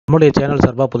நம்முடைய சேனல்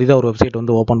சார்பாக புதிதாக ஒரு வெப்சைட்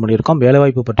வந்து ஓப்பன் பண்ணியிருக்கோம்.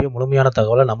 வேலைவாய்ப்பு பற்றிய முழுமையான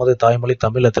தகவலை நமது தாய்மொழி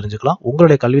தமிழில் தெரிஞ்சுக்கலாம்.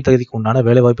 உங்களுடைய கல்வி தகுதிக்கு உண்டான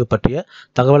வேலைவாய்ப்பு பற்றிய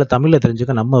தகவலை தமிழில்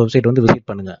தெரிஞ்சுக்க நம்ம வெப்சைட் வந்து விசிட்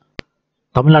பண்ணுங்க.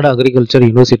 தமிழ்நாடு அக்ரிகல்ச்சர்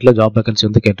யூனிவர்சிட்டியில் ஜாப் வேகன்சி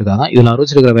வந்து கேட்டிருக்காங்க. இதில்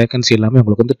அறிவிச்சிருக்கிற வேகன்சி எல்லாமே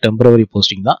உங்களுக்கு வந்து டெம்பரவரி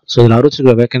போஸ்டிங் தான். ஸோ இதில்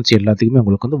அறிவிச்சிருக்கிற வேகன்சி எல்லாத்துக்குமே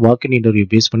உங்களுக்கு வந்து வாக்கின் இன்டர்வியூ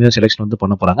பேஸ் பண்ணி தான் செலெக்ஷன் வந்து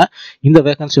பண்ண போகிறாங்க. இந்த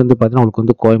வேகன்சி வந்து பார்த்தீங்கன்னா உங்களுக்கு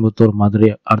வந்து கோயம்புத்தூர், மதுரை,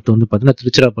 அடுத்து வந்து பார்த்தீங்கன்னா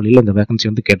திருச்சிராப்பள்ளியில் இந்த வேகன்சி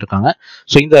வந்து கேட்டிருக்காங்க.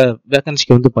 ஸோ இந்த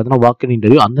வேகன்சிக்கு வந்து பார்த்தீங்கன்னா வாக்கின்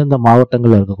இன்டர்வியூ அந்தந்த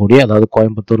மாவட்டங்களில் இருக்கக்கூடிய, அதாவது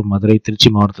கோயம்புத்தூர், மதுரை,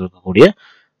 திருச்சி மாவட்டத்தில் இருக்கக்கூடிய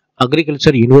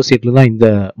அக்ரிகல்ச்சர் யூனிவர்சிட்டியில் தான் இந்த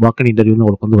வாக்கின் இன்டர்வியூ வந்து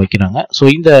உங்களுக்கு வந்து வைக்கிறாங்க. ஸோ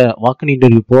இந்த வாக்கின்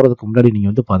இன்டர்வியூ போகிறதுக்கு முன்னாடி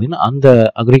நீங்கள் வந்து பார்த்தீங்கன்னா அந்த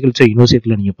அக்ரிகல்ச்சர்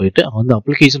யூனிவர்சிட்டியில் நீங்கள் போயிட்டு வந்து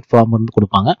அப்ளிகேஷன் ஃபார்ம் வந்து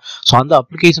கொடுப்பாங்க. ஸோ அந்த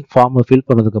அப்ளிகேஷன் ஃபார்மை ஃபில்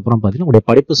பண்ணதுக்கப்புறம் பார்த்தீங்கன்னா உங்களுடைய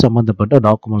படிப்பு சம்மந்தப்பட்ட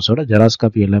டாக்குமெண்ட்ஸோட ஜெராக்ஸ்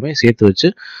காப்பி எல்லாமே சேர்த்து வச்சு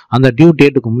அந்த டியூ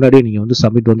டேட்டுக்கு முன்னாடி நீங்கள் வந்து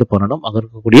சப்மிட் வந்து பண்ணணும். அங்கே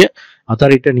இருக்கக்கூடிய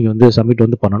அத்தாரிட்டியை நீங்கள் வந்து சப்மிட்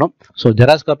வந்து பண்ணணும். ஸோ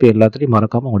ஜெராக்ஸ் காப்பி எல்லாத்தையும்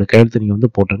மறக்காமல் உங்களுடைய கையெழுத்து நீங்கள்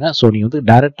வந்து போட்டுருங்க. ஸோ நீங்கள் வந்து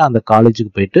டைரெக்டாக அந்த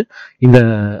காலேஜுக்கு போயிட்டு இந்த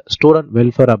ஸ்டூடெண்ட்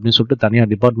வெல்ஃபேர் அப்படின்னு சொல்லிட்டு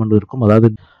தனியாக டிபார்ட்மெண்ட் இருக்கும்.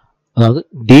 அதாவது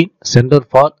dean centre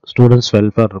for students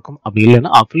welfare இருக்கும். அப்படி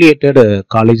இல்லைன்னா அஃபிலியேட்டட்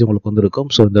காலேஜ் உங்களுக்கு வந்து இருக்கும்.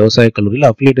 ஸோ இந்த விவசாய கல்லூரியில்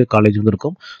அஃபிலியேட்டட் காலேஜ் வந்து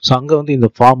இருக்கும். ஸோ அங்கே வந்து இந்த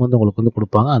ஃபார்ம் வந்து உங்களுக்கு வந்து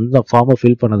கொடுப்பாங்க. அந்த ஃபார்மை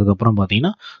ஃபில் பண்ணதுக்கப்புறம்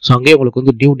பார்த்தீங்கன்னா ஸோ அங்கேயே உங்களுக்கு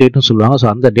வந்து டியூ டேட்னு சொல்லுவாங்க. ஸோ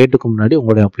அந்த டேட்டுக்கு முன்னாடி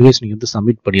உங்களுடைய அப்ளிகேஷன் நீங்கள் வந்து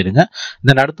சப்மிட் பண்ணிடுங்க.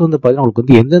 இந்த அடுத்து வந்து பார்த்தீங்கன்னா உங்களுக்கு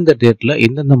வந்து எந்தெந்த டேட்டில்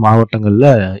எந்தெந்த மாவட்டங்களில்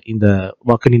இந்த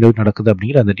வாக்கின் இன்டர்வியூ நடக்குது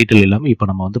அப்படிங்கிற அந்த டீட்டெயில் எல்லாமே இப்போ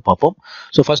நம்ம வந்து பார்ப்போம்.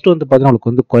 ஸோ ஃபர்ஸ்ட் வந்து பார்த்தீங்கன்னா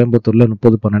உங்களுக்கு வந்து கோயம்புத்தூரில்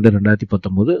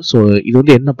 30/12/2019. ஸோ இது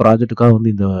வந்து என்ன ப்ராஜெக்ட்டுக்காக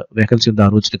வந்து இந்த வேகன்சி வந்து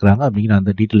அறிவிச்சிருக்கிறாங்க அப்படிங்கிற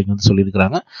அந்த டீட்டெயில் வந்து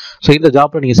சொல்லியிருக்காங்க. ஸோ இந்த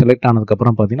ஜாப்ல நீங்க செலக்ட்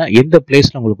ஆனதுக்கப்புறம் பார்த்தீங்கன்னா எந்த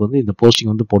பிளேஸ்ல உங்களுக்கு வந்து இந்த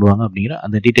போஸ்டிங் வந்து போடுவாங்க அப்படிங்கிற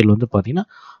அந்த டீட்டெயில் வந்து பார்த்தீங்கன்னா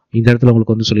இந்த இடத்துல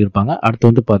உங்களுக்கு வந்து சொல்லியிருப்பாங்க. அடுத்து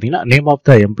வந்து பார்த்தீங்கன்னா நேம் ஆஃப்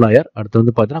த எம்ப்ளாயர், அடுத்து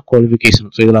வந்து பார்த்தீங்கன்னா குவாலிஃபிகேஷன்.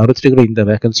 ஸோ இதில் அறிவிச்சிருக்கிற இந்த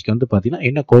வேகன்சிக்கு வந்து பார்த்தீங்கன்னா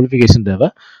என்ன குவாலிஃபிகேஷன் தேவை,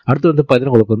 அடுத்து வந்து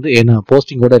பார்த்தீங்கன்னா உங்களுக்கு வந்து என்ன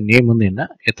போஸ்டிங்கோட நேம் வந்து என்ன,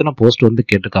 எத்தனை போஸ்ட் வந்து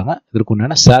கேட்டிருக்காங்க, இதற்கு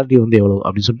உண்டான சேலரி வந்து எவ்வளவு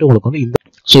அப்படின்னு சொல்லிட்டு உங்களுக்கு வந்து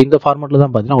இந்த ஃபார்மேட்ல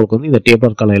தான் பார்த்தீங்கன்னா உங்களுக்கு வந்து இந்த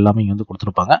டேபிள் கால் எல்லாமே இங்கே வந்து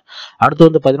கொடுத்துருப்பாங்க. அடுத்து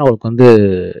வந்து பார்த்தீங்கன்னா உங்களுக்கு வந்து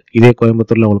இதே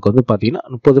கோயம்புத்தூர்ல உங்களுக்கு வந்து பார்த்தீங்கன்னா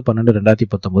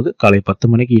 30/12/2019 காலை 10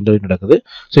 மணிக்கு இன்டர்வியூ நடக்குது.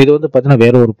 ஸோ இது வந்து பார்த்தீங்கன்னா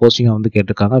வேற ஒரு போஸ்டிங்கை வந்து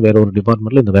கேட்டிருக்காங்க, வேற ஒரு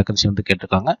டிபார்ட்மெண்ட்ல இந்த வேகன்சி வந்து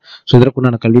கேட்டிருக்காங்க. ஸோ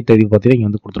இதற்குண்டான கல்வி தகுதி பார்த்தீங்கன்னா இங்கே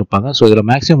வந்து கொடுத்துருப்பாங்க. ஸோ இதில்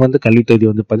மேக்ஸிமம் வந்து கல்வி தகுதி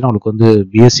வந்து பார்த்தீங்கன்னா உங்களுக்கு வந்து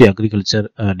BSc agriculture,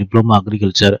 diploma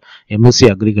agriculture, MSc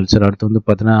agriculture, அடுத்து வந்து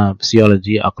பார்த்தீங்கன்னா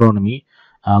physiology, agronomy,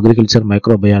 agriculture,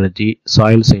 microbiology,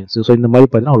 soil science. So இந்த மாதிரி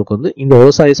பார்த்தீங்கன்னா உங்களுக்கு வந்து இந்த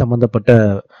விவசாய சம்பந்தப்பட்ட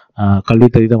கல்வி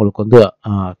தகுதி தான் உங்களுக்கு வந்து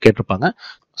கேட்டிருப்பாங்க.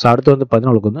 ஸோ அடுத்து வந்து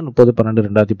பார்த்தீங்கன்னா உங்களுக்கு வந்து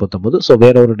 30/12/2019. ஸோ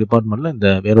வேற ஒரு டிபார்ட்மெண்ட்ல இந்த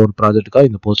வேற ஒரு ப்ராஜெக்ட்டுக்காக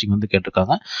இந்த போஸ்டிங் வந்து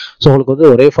கேட்டிருக்காங்க. ஸோ உங்களுக்கு வந்து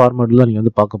ஒரே ஃபார்மேட்ல நீங்கள்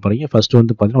வந்து பார்க்க போறீங்க. ஃபர்ஸ்ட்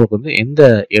வந்து பார்த்தீங்கன்னா உங்களுக்கு வந்து எந்த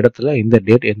இடத்துல, எந்த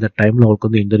டேட், எந்த டைம்ல உங்களுக்கு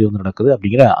வந்து இன்டர்வியூ வந்து நடக்குது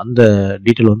அப்படிங்கிற அந்த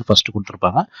டீட்டெயில் வந்து ஃபர்ஸ்ட்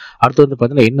கொடுத்துருப்பாங்க. அடுத்து வந்து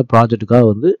பார்த்தீங்கன்னா என்ன ப்ராஜெக்ட்டுக்காக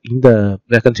வந்து இந்த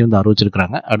வேகன்சி வந்து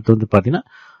அறிவிச்சிருக்காங்க. அடுத்து வந்து பார்த்தீங்கன்னா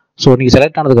ஸோ நீங்கள்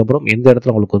செலக்ட் ஆனதுக்கப்புறம் எந்த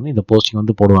இடத்துல உங்களுக்கு வந்து இந்த போஸ்டிங்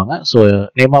வந்து போடுவாங்க. ஸோ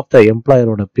நேம் ஆஃப் த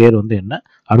எம்ப்ளாயரோட பேர் வந்து என்ன,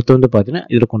 அடுத்து வந்து பார்த்தீங்கன்னா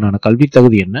இதற்கு உண்டான கல்வி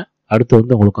தகுதி என்ன, அடுத்து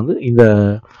வந்து உங்களுக்கு வந்து இந்த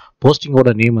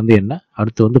போஸ்டிங்கோட நேம் வந்து என்ன,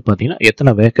 அடுத்து வந்து பார்த்தீங்கன்னா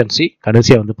எத்தனை வேகன்சி,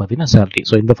 கடைசியாக வந்து பார்த்தீங்கன்னா சேலரி.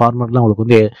 ஸோ இந்த ஃபார்மேட்லாம் உங்களுக்கு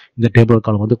வந்து இந்த டேபிள்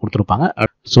காலம் வந்து கொடுத்துருப்பாங்க.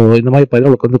 ஸோ இந்த மாதிரி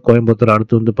பார்த்தீங்கன்னா உங்களுக்கு வந்து கோயம்புத்தூர்,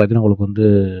 அடுத்து வந்து பார்த்தீங்கன்னா உங்களுக்கு வந்து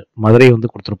மதுரை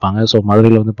வந்து கொடுத்துருப்பாங்க. ஸோ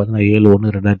மதுரையில் வந்து பார்த்தீங்கன்னா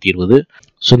 7/1/2020.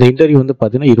 ஸோ இந்த இன்டர்வியூ வந்து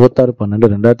பார்த்தீங்கன்னா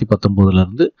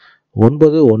 26/12/2019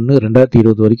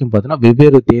 9/1/2020 வரைக்கும் பார்த்தீங்கன்னா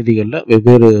வெவ்வேறு தேதிகளில்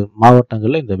வெவ்வேறு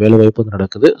மாவட்டங்களில் இந்த வேலைவாய்ப்பு வந்து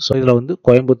நடக்குது. ஸோ இதில் வந்து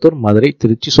கோயம்புத்தூர், மதுரை,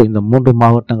 திருச்சி, ஸோ இந்த 3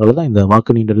 மாவட்டங்களில் தான் இந்த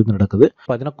வாக்கின் இன்டர்வியூ நடக்குது.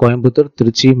 பார்த்தீங்கன்னா கோயம்புத்தூர்,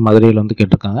 திருச்சி, மதுரையில் வந்து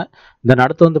கேட்டிருக்காங்க. இந்த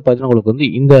அடுத்து வந்து பார்த்தீங்கன்னா உங்களுக்கு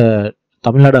வந்து இந்த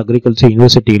தமிழ்நாடு அக்ரிகல்ச்சர்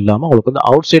யூனிவர்சிட்டி இல்லாமல் உங்களுக்கு வந்து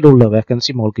அவுட் சைடு உள்ள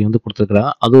வேகன்சி உங்களுக்கு வந்து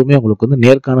கொடுத்துருக்காங்க. அதுவுமே உங்களுக்கு வந்து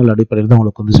நேர்காணல் அடிப்படையில் தான்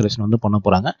உங்களுக்கு வந்து செலெக்ஷன் வந்து பண்ண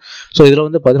போறாங்க. ஸோ இதில்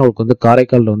வந்து பார்த்தீங்கன்னா உங்களுக்கு வந்து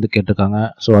காரைக்காலில் வந்து கேட்டிருக்காங்க.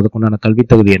 ஸோ அதுக்குண்டான கல்வி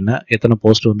தகுதி என்ன, எத்தனை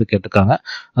போஸ்ட் வந்து கேட்டிருக்காங்க.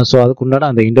 ஸோ அதுக்குண்டான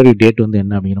அந்த இன்டர்வியூ டேட் வந்து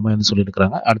என்ன அப்படிங்கிற மாதிரி வந்து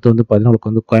சொல்லியிருக்காங்க. அடுத்து வந்து பார்த்தீங்கன்னா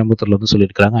உங்களுக்கு வந்து கோயம்புத்தூர்ல வந்து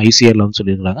சொல்லியிருக்காங்க, ஐசிஆர்ல வந்து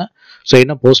சொல்லியிருக்காங்க. ஸோ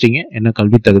என்ன போஸ்டிங்கு, என்ன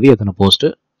கல்வி தகுதி, எத்தனை போஸ்ட்,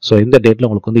 ஸோ எந்த டேட்ல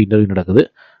உங்களுக்கு வந்து இன்டர்வியூ நடக்குது.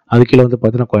 அது கீழே வந்து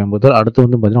பார்த்தீங்கன்னா கோயம்புத்தூர், அடுத்து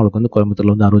வந்து பார்த்தீங்கன்னா உங்களுக்கு வந்து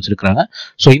கோயம்புத்தூர்ல வந்து அறிவிச்சிருக்காங்க.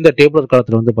 ஸோ இந்த டேபிள்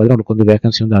காலத்தில் வந்து பார்த்தீங்கன்னா உங்களுக்கு வந்து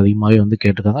வேகன்சி வந்து அதிகமாகவே வந்து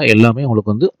கேட்டிருக்காங்க. எல்லாமே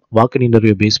உங்களுக்கு வந்து வாக்கின்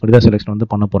இன்டர்வியூ பேஸ் பண்ணி தான் செலெக்ஷன் வந்து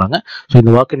பண்ண போறாங்க. ஸோ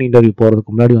இந்த வாக்கின் இன்டர்வியூ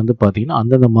போறதுக்கு முன்னாடி வந்து பார்த்தீங்கன்னா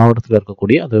அந்தந்த மாவட்டத்தில்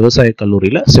இருக்கக்கூடிய அந்த விவசாய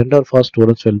கல்லூரியில் சென்டர் ஃபார்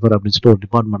ஸ்டூடெண்ட்ஸ் வெல்ஃபேர் அப்படின்னு சொல்லிட்டு ஒரு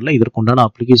டிபார்ட்மெண்ட்ல இதற்குண்டான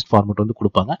அப்ளிகேஷன் ஃபார்மேட் வந்து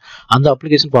கொடுப்பாங்க. அந்த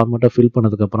அப்ளிகேஷன் ஃபார்மேட்டை ஃபில்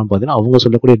பண்ணதுக்கு அப்புறம் பார்த்தீங்கன்னா அவங்க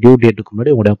சொல்லக்கூடிய டியூ டேட்டுக்கு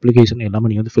முன்னாடி உங்களுடைய அப்ளிகேஷன் எல்லாமே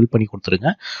நீங்க வந்து ஃபில் பண்ணி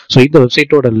கொடுத்துருங்க. ஸோ இந்த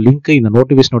வெப்சைட்டோட லிங்க், இந்த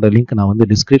நோட்டிஃபிகேஷனோட லிங்க் நான் வந்து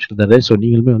டிஸ்கிரிப்ஷன் தரேன். ஸோ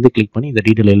நீங்களுமே வந்து கிளிக் பண்ணி இந்த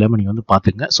டீட்டெயில் எல்லாமே நீங்க வந்து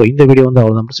பாத்துங்க. ஸோ இந்த வீடியோ வந்து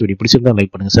அவ்வளவுதான். வீடியோ பிடிச்சிருந்தா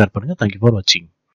லைக் பண்ணுங்க, ஷேர் பண்ணுங்க. தேங்க்யூ ஃபார் வாட்சிங்.